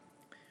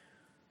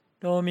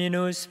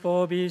Dominus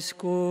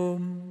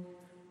vobiscum.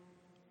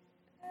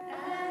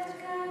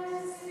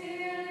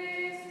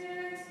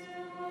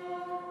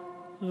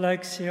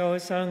 Lectio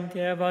Sancti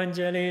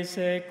Evangelii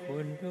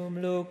secundum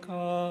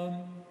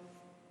Lucam.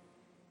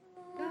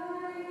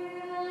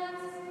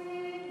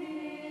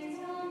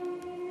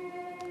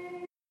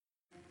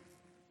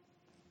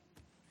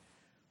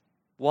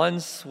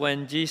 Once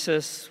when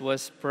Jesus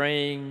was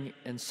praying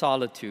in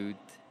solitude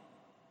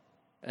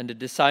and the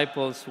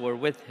disciples were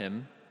with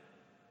him,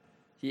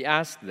 he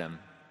asked them,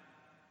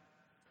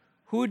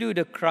 "Who do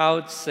the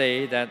crowds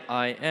say that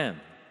I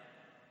am?"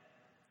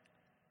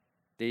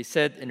 They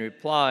said in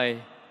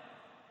reply,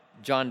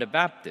 "John the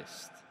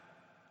Baptist,"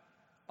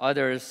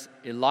 others,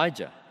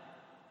 "Elijah,"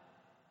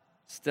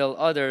 still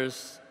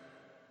others,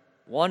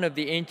 "One of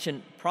the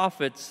ancient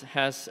prophets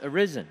has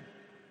arisen."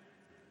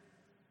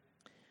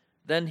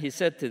 Then he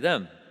said to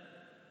them,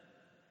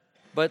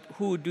 "But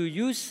who do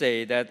you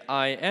say that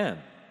I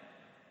am?"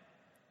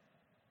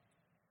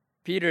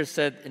 Peter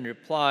said in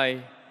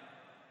reply,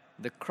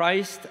 "The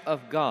Christ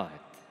of God."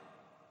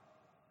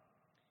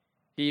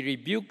 He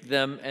rebuked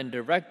them and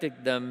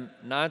directed them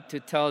not to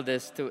tell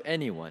this to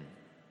anyone.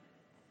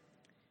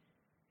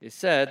 He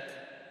said,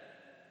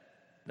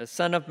 "The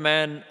Son of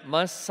Man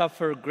must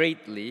suffer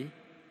greatly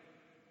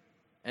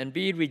and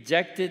be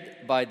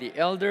rejected by the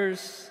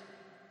elders,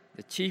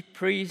 the chief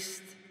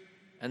priests,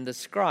 and the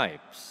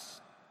scribes,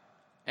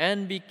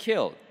 and be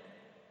killed,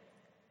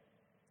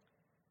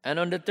 and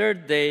on the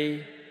third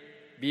day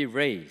be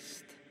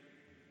raised."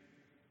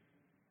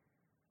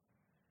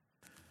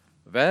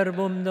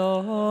 Verbum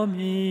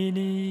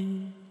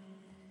Domini.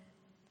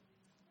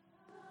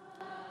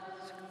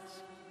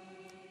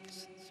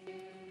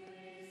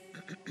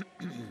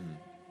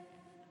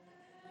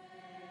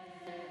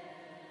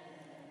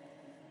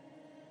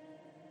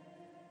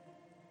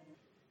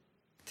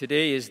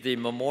 Today is the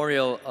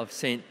memorial of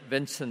Saint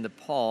Vincent de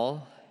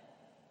Paul.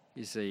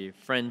 He's a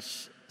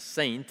French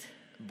saint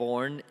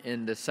born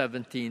in the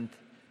 17th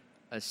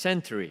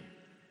century.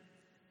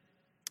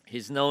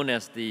 He's known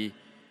as the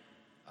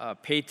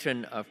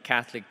patron of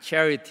Catholic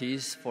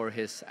Charities for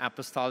his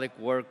apostolic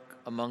work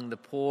among the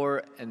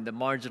poor and the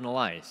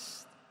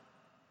marginalized.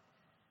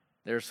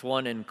 There's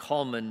one in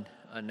Cullman,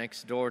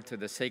 next door to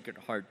the Sacred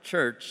Heart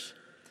Church,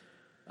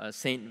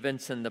 St.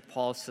 Vincent de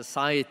Paul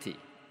Society,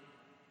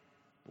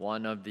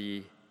 one of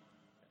the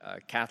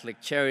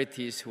Catholic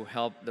charities who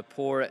help the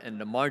poor and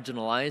the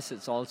marginalized.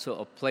 It's also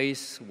a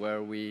place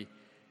where we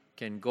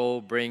can go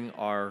bring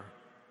our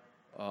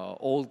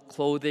old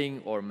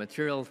clothing or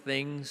material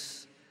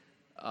things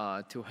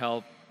to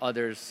help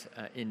others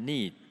in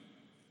need.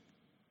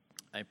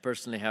 I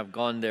personally have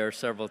gone there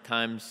several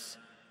times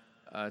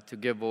to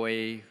give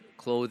away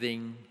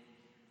clothing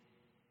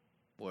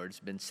where it's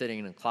been sitting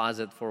in a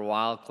closet for a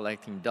while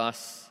collecting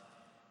dust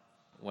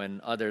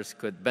when others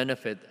could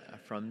benefit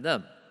from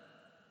them.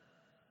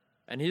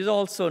 And he's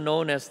also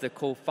known as the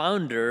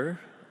co-founder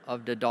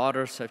of the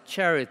Daughters of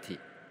Charity,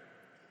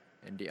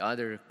 and the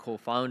other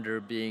co-founder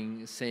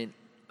being St.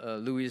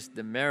 Louis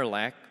de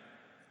Marillac.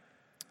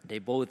 They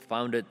both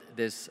founded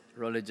this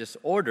religious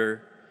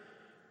order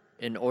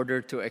in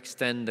order to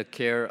extend the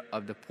care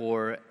of the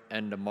poor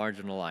and the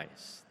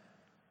marginalized.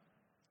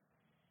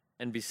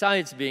 And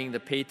besides being the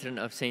patron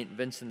of St.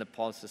 Vincent de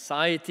Paul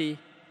Society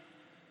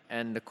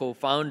and the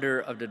co-founder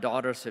of the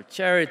Daughters of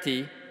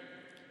Charity,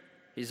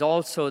 he's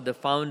also the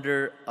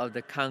founder of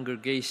the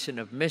Congregation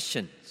of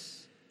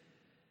Missions.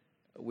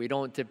 We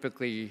don't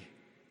typically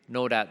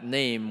know that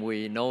name.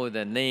 We know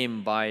the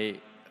name by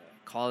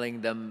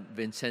calling them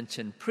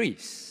Vincentian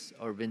priests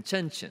or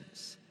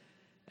Vincentians.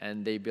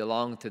 And they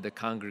belong to the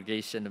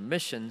Congregation of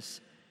Missions,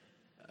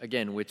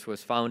 again, which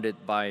was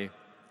founded by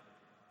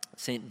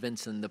St.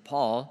 Vincent de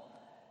Paul.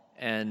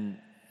 And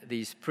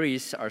these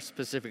priests are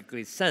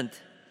specifically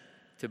sent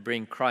to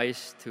bring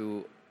Christ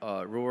to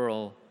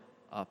rural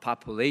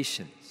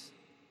populations.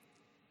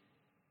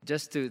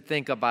 Just to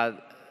think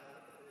about,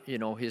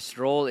 his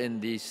role in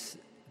these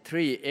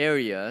three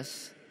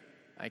areas,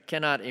 I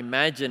cannot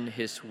imagine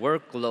his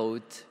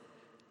workload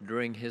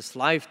during his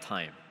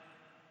lifetime.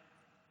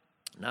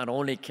 Not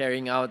only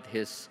carrying out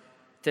his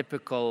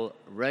typical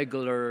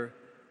regular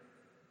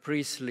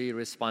priestly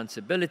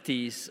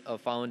responsibilities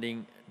of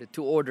founding the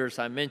two orders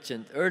I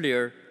mentioned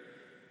earlier,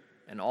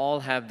 and all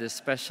have this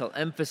special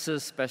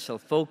emphasis, special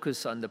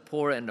focus on the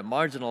poor and the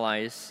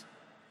marginalized.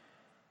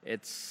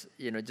 It's,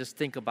 just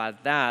think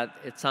about that.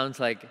 It sounds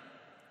like,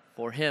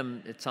 for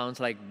him, it sounds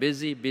like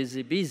busy,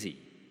 busy, busy.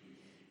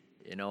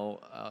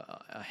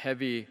 A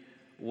heavy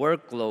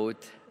workload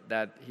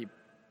that he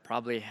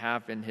probably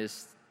have in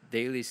his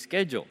daily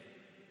schedule.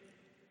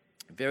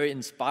 Very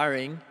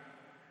inspiring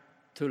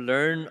to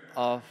learn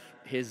of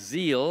his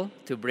zeal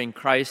to bring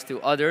Christ to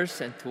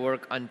others and to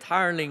work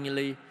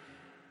untiringly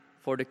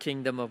for the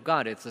kingdom of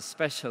God. It's a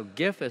special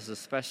gift, it's a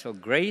special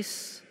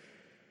grace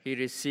he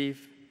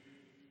received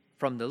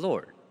from the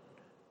Lord.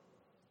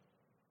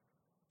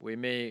 We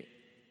may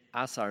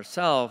ask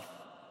ourselves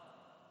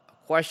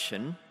a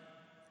question: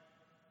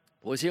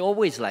 was he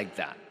always like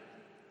that?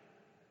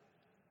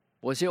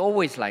 Was he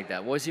always like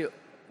that?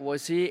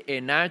 Was he a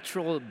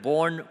natural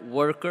born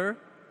worker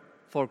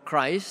for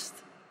Christ?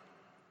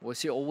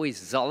 Was he always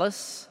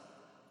zealous?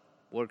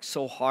 Worked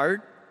so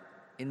hard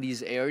in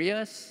these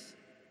areas?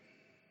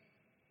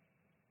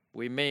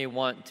 We may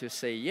want to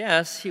say,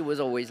 yes, he was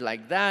always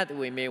like that.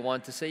 We may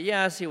want to say,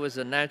 yes, he was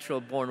a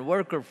natural born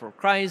worker for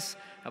Christ,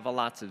 have a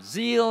lots of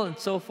zeal and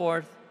so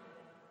forth.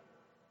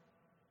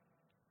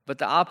 But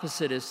the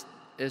opposite is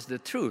the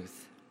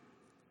truth.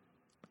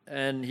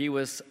 And he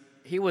was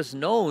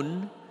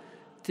known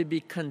to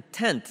be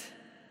content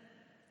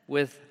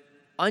with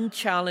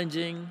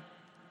unchallenging,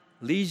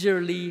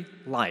 leisurely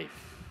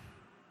life.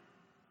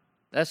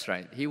 That's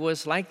right. He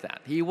was like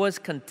that. He was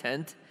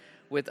content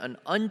with an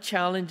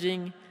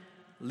unchallenging,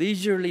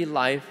 leisurely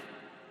life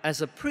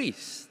as a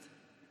priest.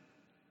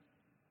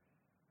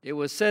 It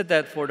was said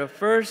that for the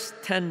first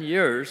 10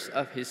 years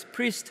of his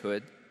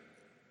priesthood,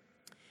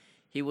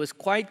 he was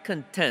quite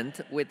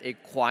content with a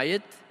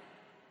quiet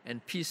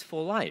and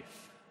peaceful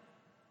life.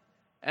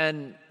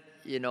 And,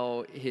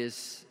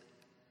 his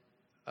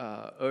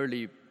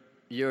early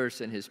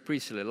years in his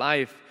priestly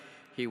life,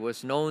 he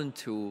was known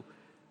to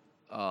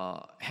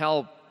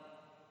help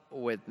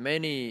with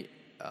many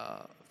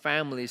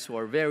families who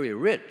are very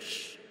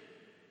rich.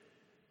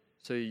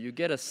 So you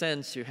get a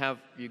sense,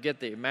 you get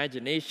the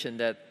imagination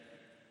that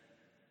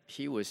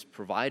he was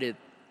provided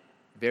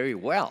very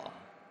well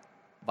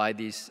by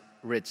these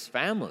rich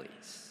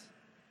families.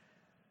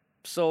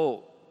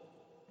 So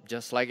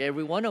just like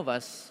every one of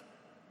us,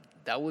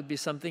 that would be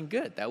something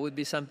good. That would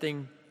be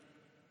something,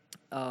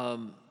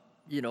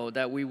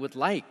 that we would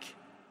like.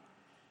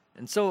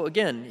 And so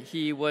again,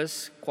 he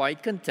was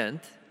quite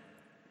content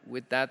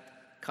with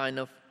that kind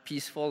of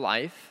peaceful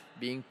life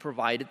being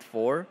provided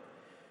for.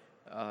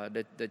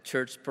 The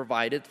church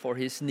provided for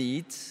his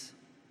needs,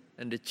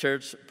 and the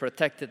church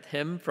protected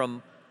him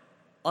from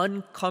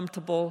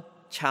uncomfortable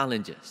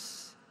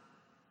challenges.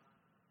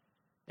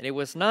 And it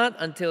was not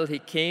until he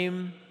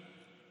came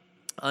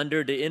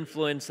under the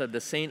influence of the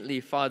saintly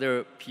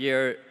Father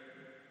Pierre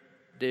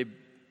de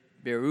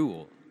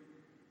Bérulle,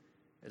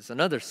 as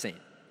another saint,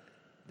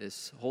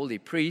 this holy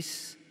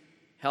priest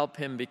helped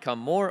him become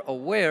more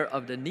aware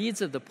of the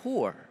needs of the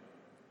poor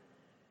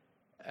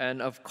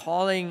and of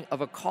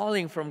a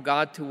calling from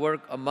God to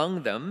work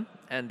among them,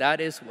 and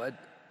that is what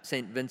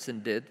St.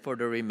 Vincent did for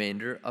the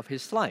remainder of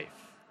his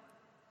life.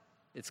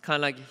 It's kind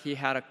of like he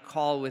had a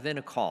call within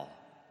a call.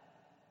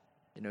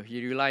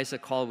 He realized a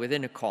call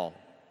within a call.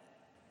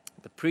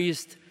 The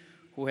priest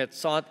who had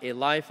sought a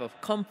life of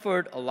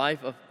comfort, a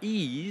life of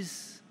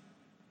ease,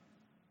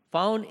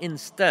 found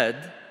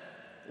instead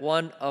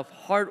one of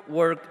hard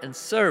work and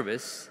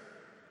service,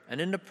 and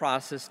in the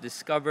process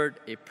discovered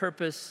a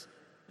purpose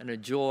and a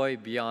joy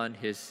beyond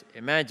his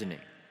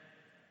imagining.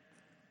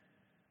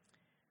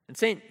 And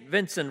St.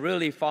 Vincent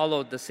really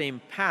followed the same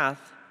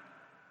path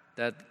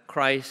that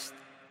Christ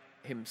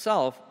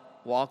himself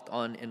walked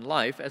on in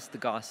life, as the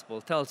gospel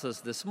tells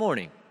us this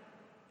morning.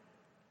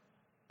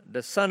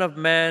 The Son of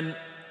Man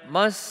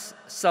must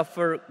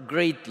suffer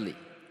greatly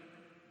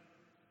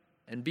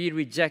and be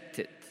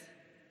rejected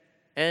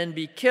and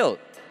be killed.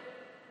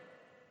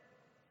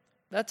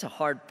 That's a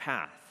hard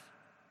path.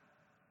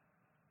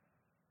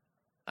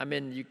 That's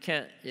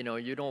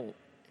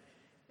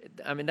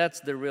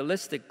the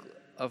realistic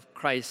of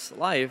Christ's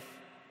life,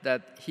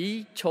 that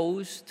he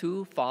chose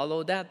to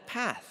follow that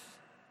path,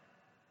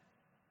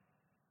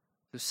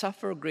 to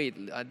suffer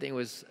greatly. I think it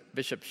was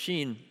Bishop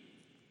Sheen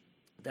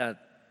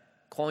that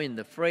coined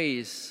the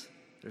phrase,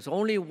 there's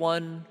only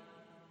one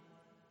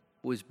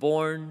who is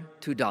born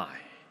to die.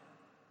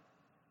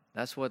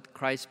 That's what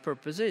Christ's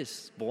purpose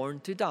is, born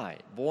to die,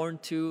 born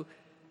to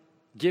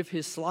give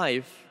his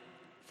life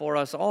for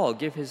us all,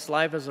 give his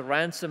life as a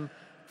ransom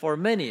for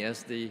many,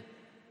 as the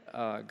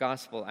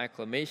gospel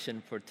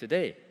acclamation for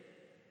today.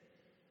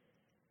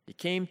 He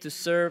came to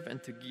serve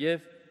and to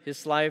give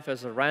his life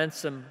as a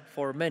ransom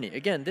for many.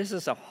 Again, this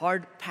is a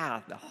hard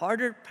path, a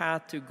harder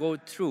path to go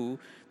through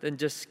than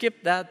just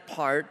skip that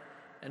part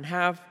and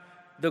have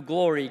the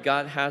glory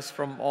God has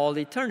from all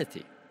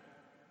eternity.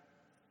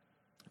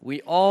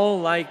 We all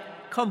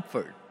like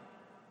comfort.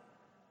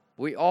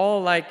 We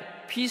all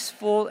like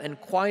peaceful and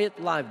quiet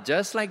life,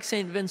 just like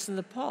St. Vincent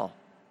de Paul.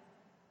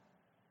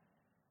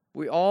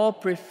 We all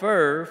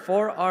prefer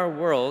for our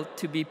world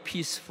to be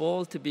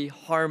peaceful, to be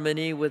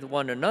harmony with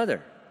one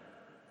another.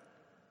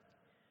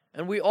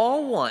 And we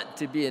all want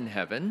to be in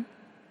heaven.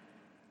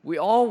 We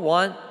all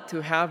want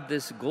to have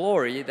this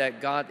glory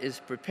that God is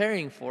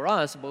preparing for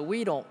us, but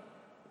we don't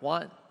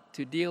want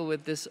to deal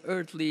with this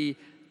earthly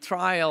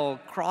trial,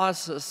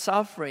 crosses,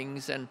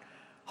 sufferings, and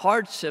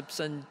hardships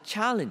and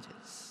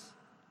challenges.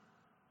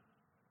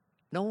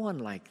 No one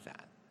like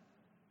that.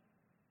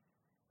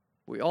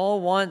 We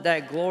all want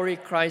that glory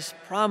Christ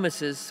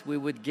promises we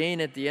would gain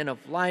at the end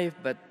of life,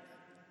 but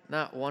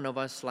not one of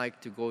us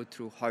like to go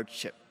through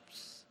hardships.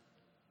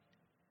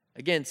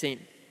 Again,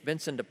 St.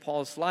 Vincent de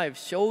Paul's life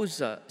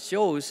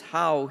shows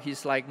how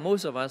he's like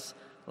most of us,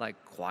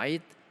 like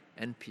quiet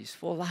and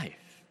peaceful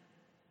life.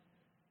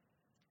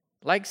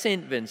 Like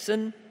St.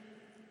 Vincent,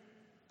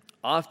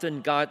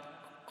 Often God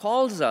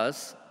calls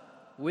us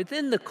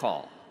within the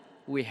call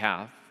we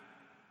have,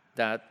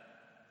 that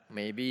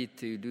maybe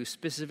to do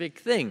specific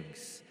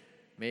things.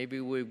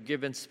 Maybe we're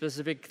given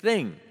specific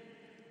thing.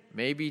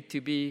 Maybe to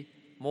be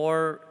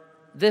more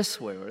this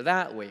way or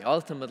that way.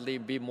 Ultimately,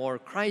 be more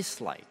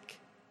Christ-like.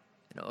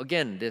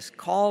 Again, this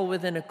call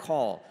within a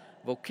call,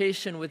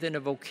 vocation within a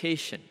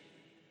vocation,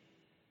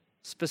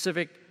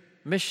 specific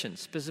mission,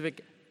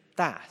 specific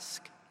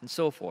task, and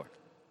so forth.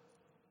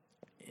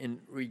 And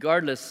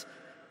regardless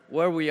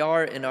where we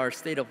are in our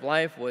state of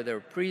life, whether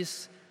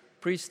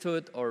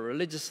priesthood or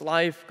religious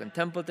life,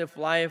 contemplative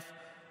life,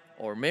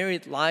 or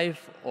married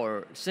life,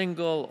 or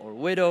single or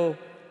widow,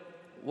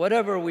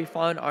 whatever we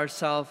find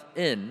ourselves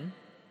in,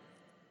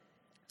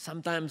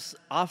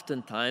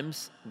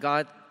 oftentimes,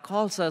 God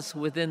calls us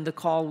within the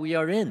call we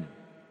are in.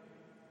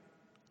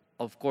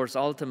 Of course,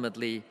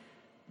 ultimately,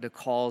 the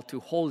call to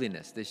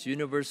holiness, this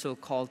universal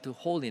call to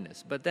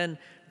holiness. But then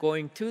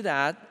going to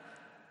that,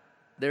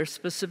 there's a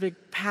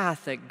specific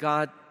path that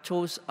God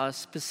chose us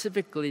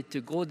specifically to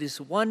go, this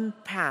one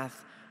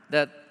path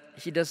that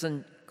He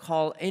doesn't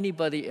call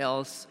anybody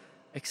else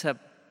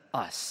except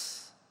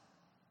us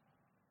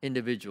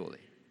individually.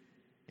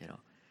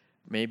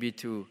 Maybe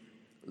to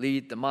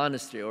lead the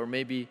monastery, or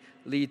maybe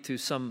lead to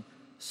some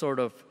sort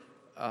of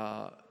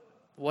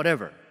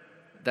whatever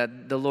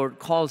that the Lord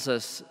calls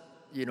us,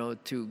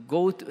 to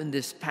go in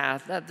this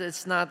path. That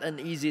it's not an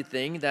easy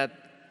thing, that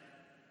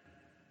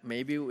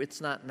maybe it's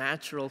not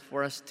natural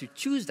for us to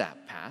choose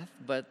that path,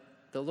 but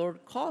the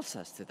Lord calls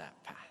us to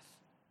that path.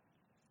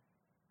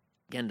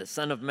 Again, the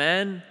Son of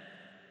Man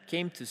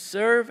came to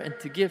serve and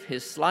to give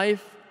His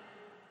life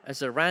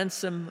as a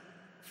ransom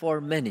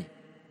for many.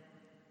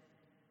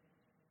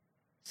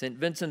 St.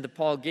 Vincent de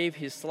Paul gave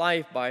his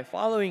life by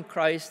following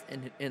Christ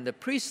in the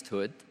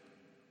priesthood,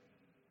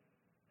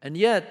 and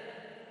yet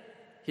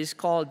his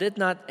call did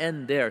not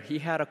end there. He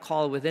had a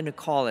call within a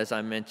call, as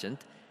I mentioned.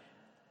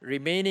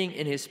 Remaining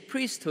in his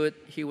priesthood,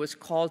 he was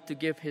called to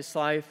give his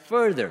life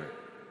further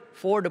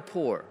for the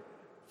poor,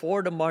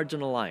 for the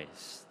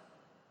marginalized.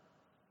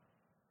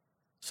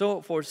 So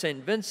for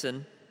St.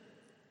 Vincent,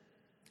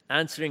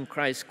 answering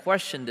Christ's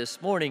question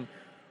this morning,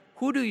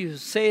 who do you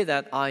say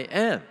that I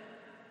am?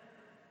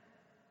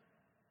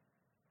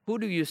 Who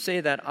do you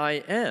say that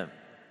I am?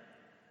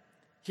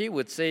 He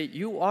would say,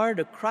 you are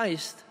the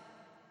Christ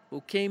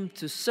who came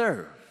to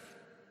serve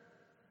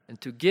and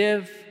to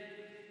give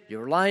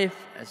your life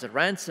as a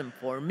ransom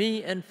for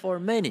me and for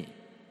many,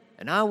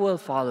 and I will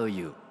follow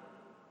you.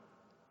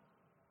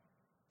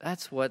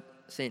 That's what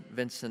St.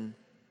 Vincent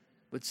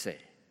would say.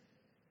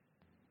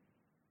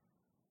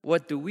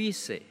 What do we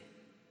say?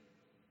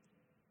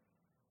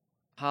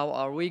 How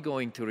are we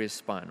going to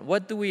respond?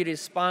 What do we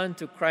respond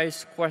to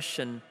Christ's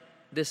question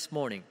this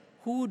morning?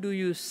 Who do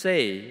you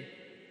say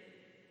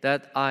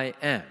that I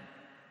am?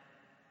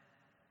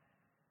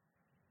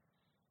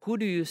 Who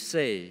do you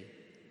say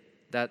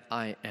that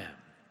I am?